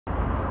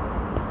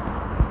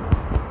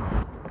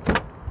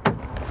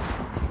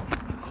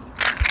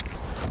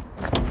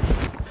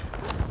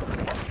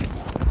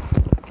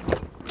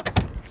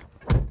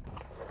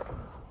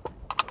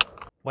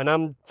When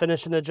I'm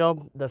finishing a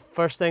job, the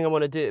first thing I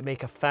want to do to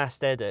make a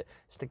fast edit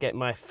is to get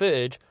my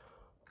footage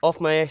off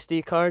my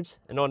SD cards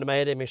and onto my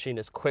editing machine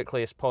as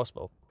quickly as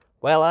possible.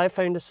 Well, I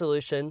found a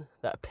solution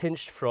that I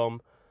pinched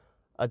from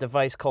a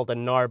device called a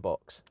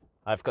Gnarbox.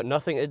 I've got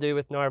nothing to do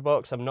with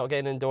Gnarbox. I'm not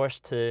getting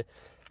endorsed to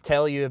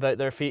tell you about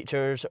their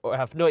features, or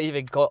I've not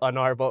even got a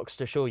Gnarbox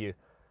to show you.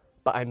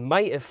 But I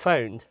might have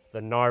found the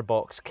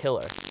Gnarbox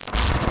killer.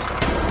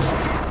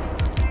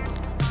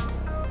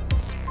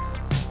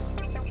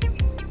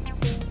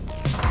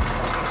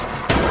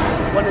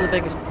 One of the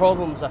biggest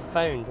problems I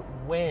found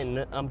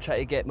when I'm trying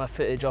to get my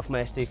footage off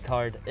my SD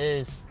card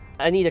is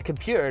I need a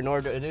computer in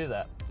order to do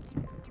that.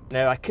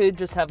 Now, I could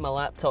just have my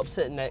laptop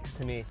sitting next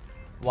to me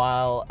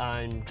while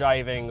I'm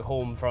driving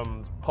home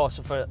from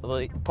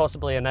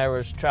possibly an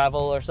hour's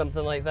travel or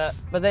something like that,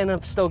 but then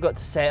I've still got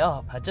to set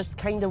up. I just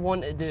kind of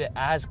want to do it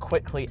as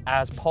quickly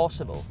as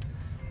possible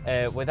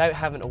without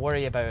having to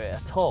worry about it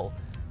at all.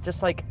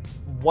 Just like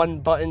one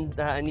button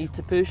that I need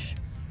to push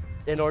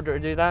in order to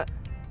do that.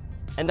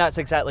 And that's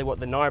exactly what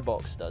the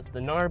Gnarbox does.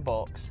 The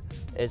Gnarbox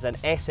is an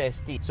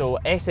SSD. So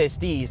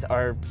SSDs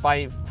are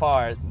by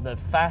far the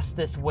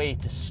fastest way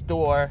to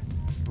store,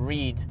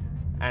 read,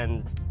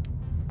 and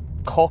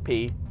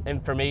copy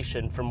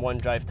information from one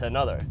drive to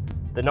another.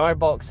 The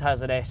Gnarbox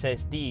has an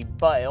SSD,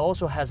 but it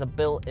also has a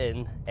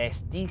built-in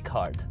SD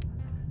card.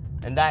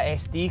 And that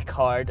SD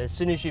card, as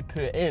soon as you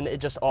put it in,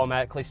 it just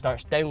automatically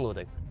starts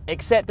downloading.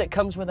 Except it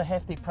comes with a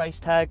hefty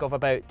price tag of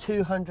about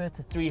 200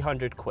 to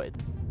 300 quid.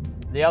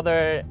 The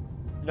other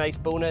nice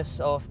bonus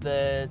of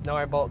the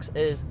Gnarbox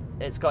is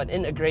it's got an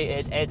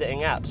integrated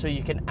editing app, so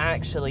you can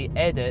actually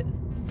edit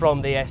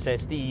from the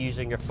SSD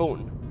using your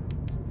phone.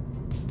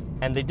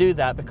 And they do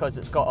that because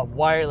it's got a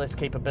wireless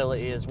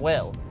capability as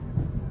well.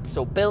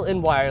 So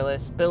built-in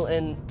wireless,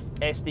 built-in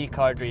SD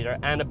card reader,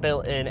 and a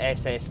built-in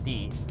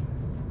SSD.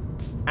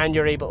 And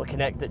you're able to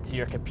connect it to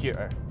your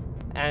computer.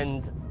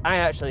 And I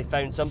actually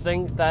found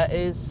something that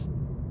is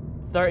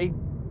 30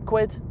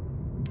 quid.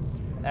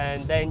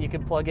 And then you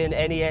can plug in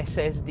any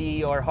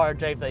SSD or hard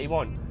drive that you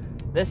want.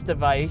 This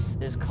device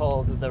is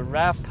called the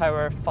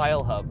RavPower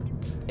Filehub.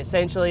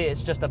 Essentially,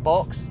 it's just a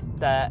box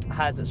that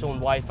has its own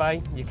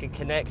Wi-Fi. You can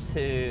connect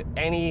to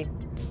any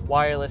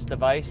wireless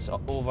device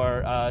over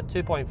a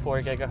 2.4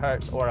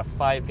 gigahertz or a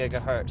 5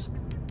 gigahertz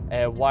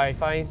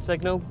Wi-Fi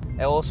signal.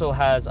 It also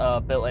has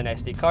a built-in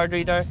SD card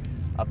reader,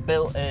 a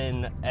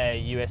built-in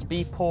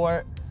USB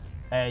port,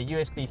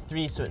 USB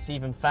 3 so it's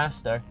even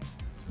faster,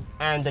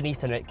 and an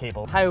Ethernet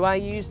cable. How I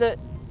used it,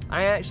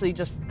 I actually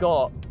just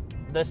got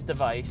this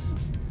device,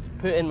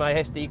 put in my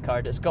SD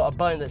card. It's got a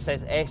button that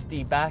says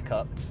SD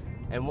backup,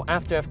 and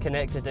after I've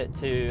connected it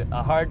to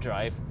a hard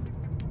drive,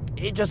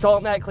 it just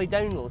automatically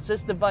downloads.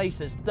 This device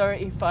is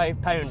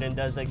 £35 and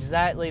does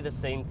exactly the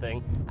same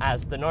thing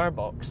as the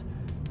Gnarbox.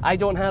 I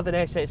don't have an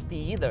SSD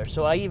either,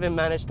 so I even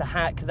managed to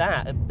hack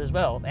that as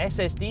well.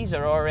 SSDs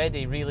are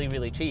already really,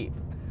 really cheap,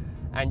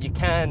 and you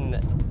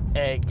can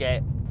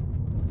get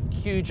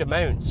huge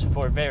amounts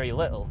for very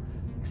little,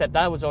 except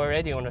I was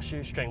already on a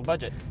shoestring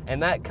budget,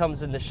 and that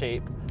comes in the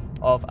shape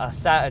of a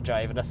SATA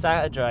drive. And a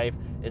SATA drive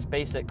is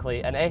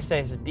basically an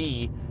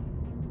SSD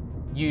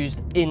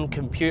used in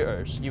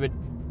computers. You would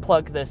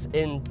plug this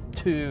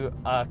into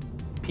a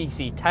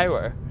PC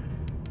tower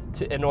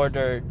in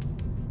order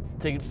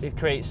to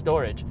create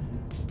storage.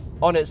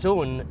 On its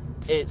own,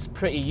 it's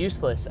pretty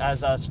useless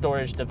as a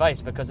storage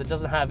device because it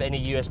doesn't have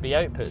any USB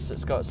outputs.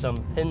 It's got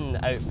some pin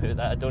output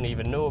that I don't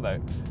even know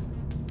about.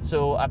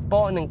 So I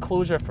bought an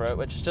enclosure for it,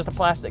 which is just a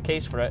plastic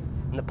case for it,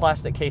 and the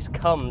plastic case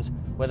comes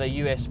with a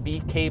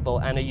USB cable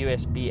and a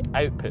USB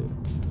output.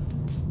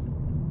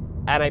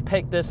 And I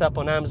picked this up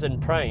on Amazon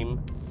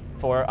Prime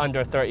for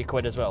under 30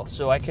 quid as well.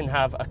 So I can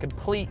have a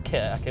complete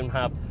kit. I can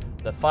have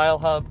the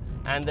Filehub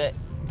and the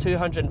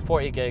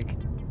 240 gig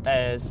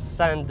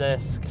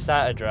Sandisk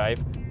SATA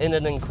drive in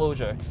an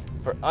enclosure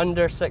for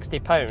under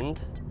 £60,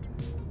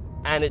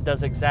 and it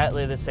does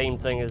exactly the same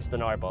thing as the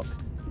Gnarbox.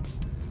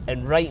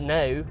 And right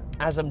now,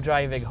 as I'm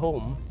driving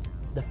home,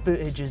 the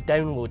footage is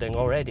downloading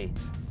already.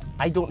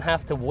 I don't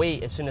have to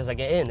wait as soon as I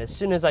get in. As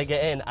soon as I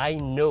get in, I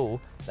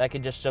know that I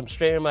can just jump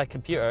straight on my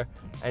computer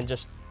and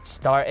just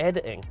start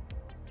editing.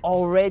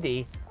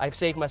 Already, I've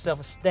saved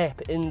myself a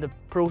step in the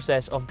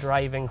process of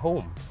driving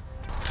home.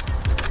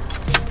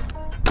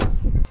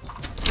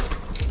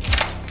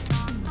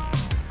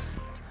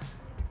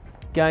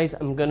 Guys,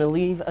 I'm gonna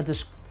leave a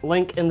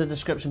link in the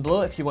description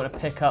below if you want to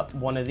pick up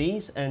one of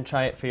these and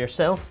try it for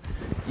yourself.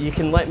 You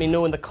can let me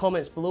know in the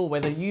comments below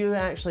whether you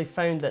actually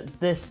found that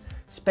this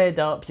sped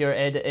up your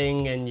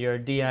editing and your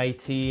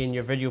DIT and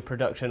your video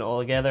production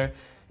altogether.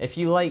 If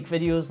you like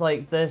videos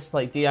like this,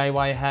 like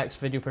DIY hacks,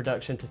 video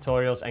production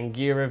tutorials and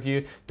gear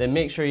review, then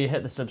make sure you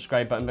hit the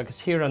subscribe button, because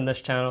here on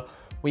this channel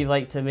we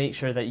like to make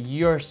sure that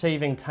you're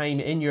saving time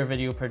in your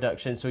video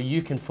production so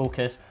you can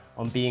focus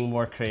on being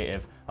more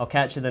creative. I'll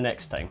catch you the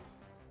next time.